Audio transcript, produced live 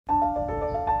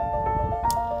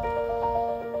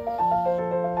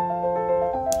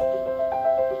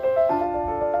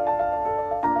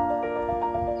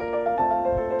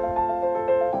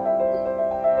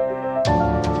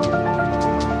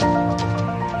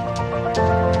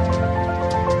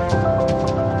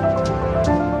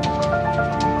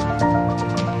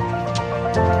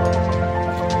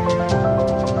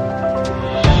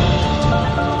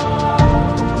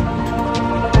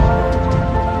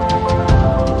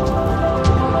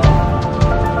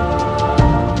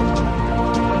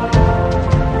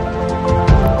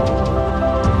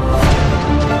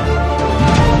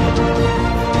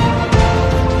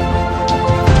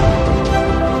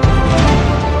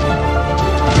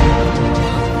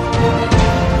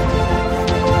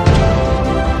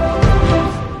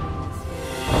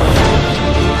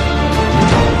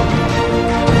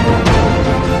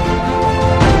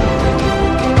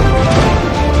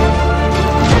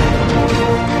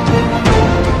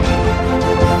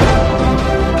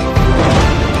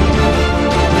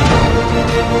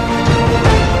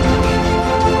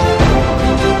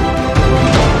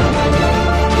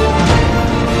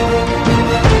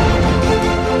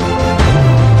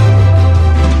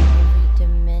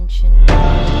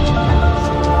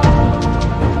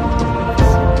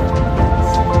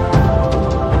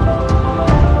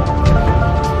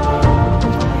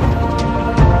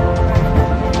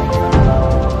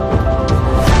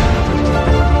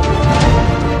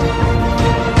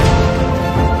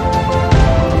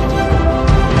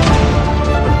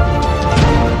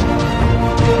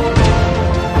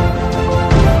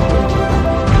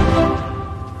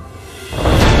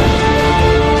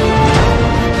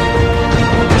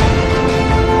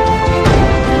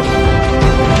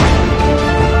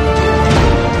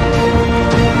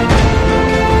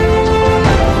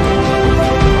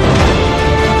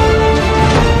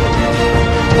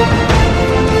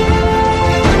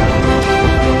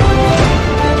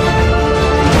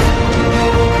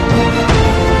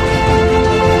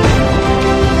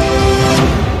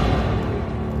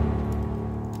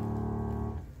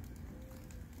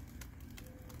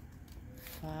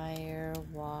fire,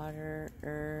 water,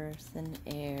 earth, and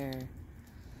air.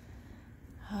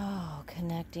 Oh,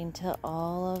 connecting to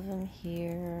all of them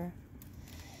here.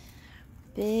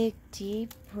 Big,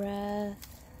 deep breath.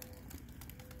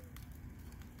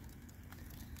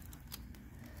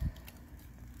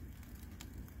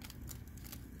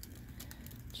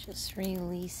 Just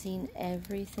releasing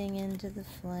everything into the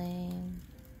flame.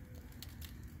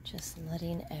 Just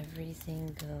letting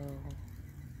everything go.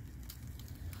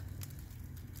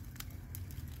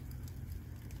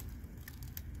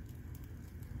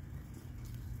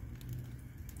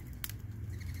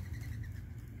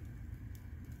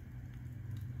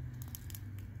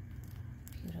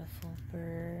 Beautiful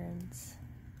birds.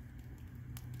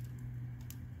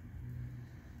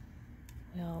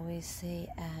 We always say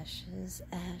ashes,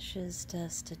 ashes,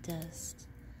 dust to dust.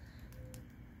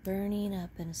 Burning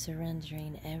up and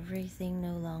surrendering everything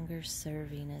no longer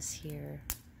serving us here.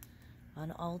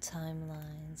 On all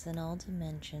timelines and all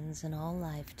dimensions and all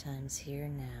lifetimes here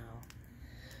now.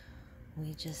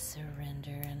 We just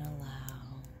surrender and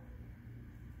allow.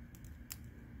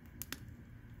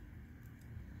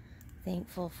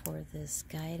 Thankful for this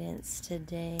guidance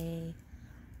today.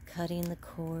 Cutting the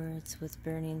cords with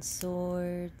burning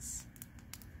swords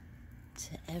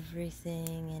to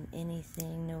everything and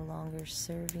anything no longer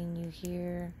serving you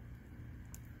here.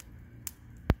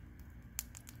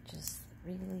 Just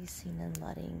releasing and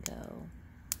letting go.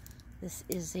 This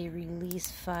is a release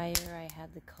fire I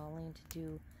had the calling to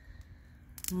do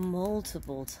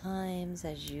multiple times,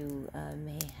 as you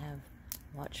may have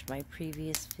watched my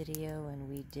previous video, and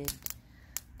we did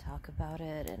talk about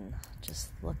it. And just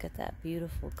look at that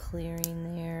beautiful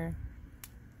clearing there.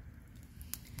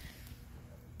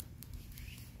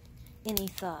 Any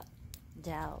thought,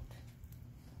 doubt,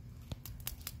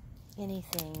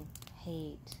 anything,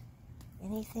 hate,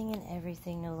 anything and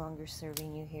everything no longer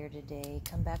serving you here today.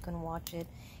 Come back and watch it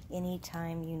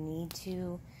anytime you need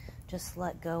to. Just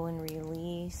let go and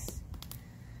release.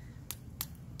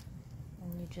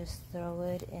 And you just throw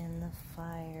it in the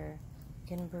fire.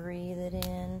 You can breathe it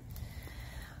in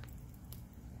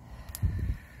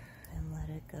and let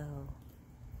it go.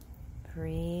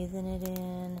 Breathing it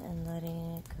in and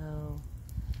letting it go.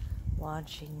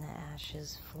 Watching the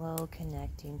ashes flow,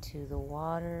 connecting to the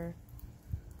water,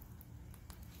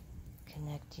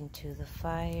 connecting to the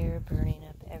fire, burning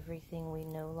up everything we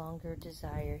no longer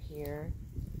desire here,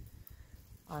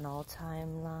 on all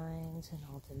timelines and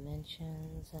all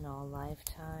dimensions and all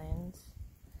lifetimes.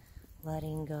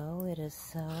 Letting go, it is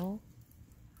so.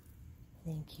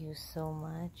 Thank you so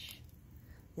much.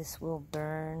 This will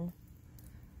burn.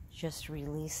 Just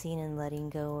releasing and letting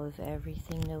go of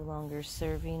everything no longer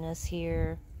serving us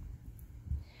here.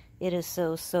 It is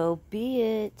so, so be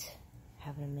it.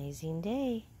 Have an amazing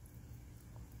day.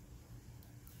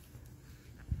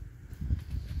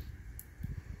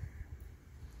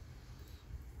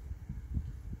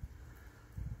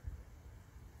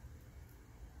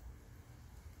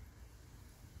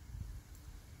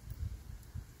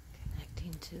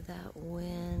 Connecting to that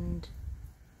wind.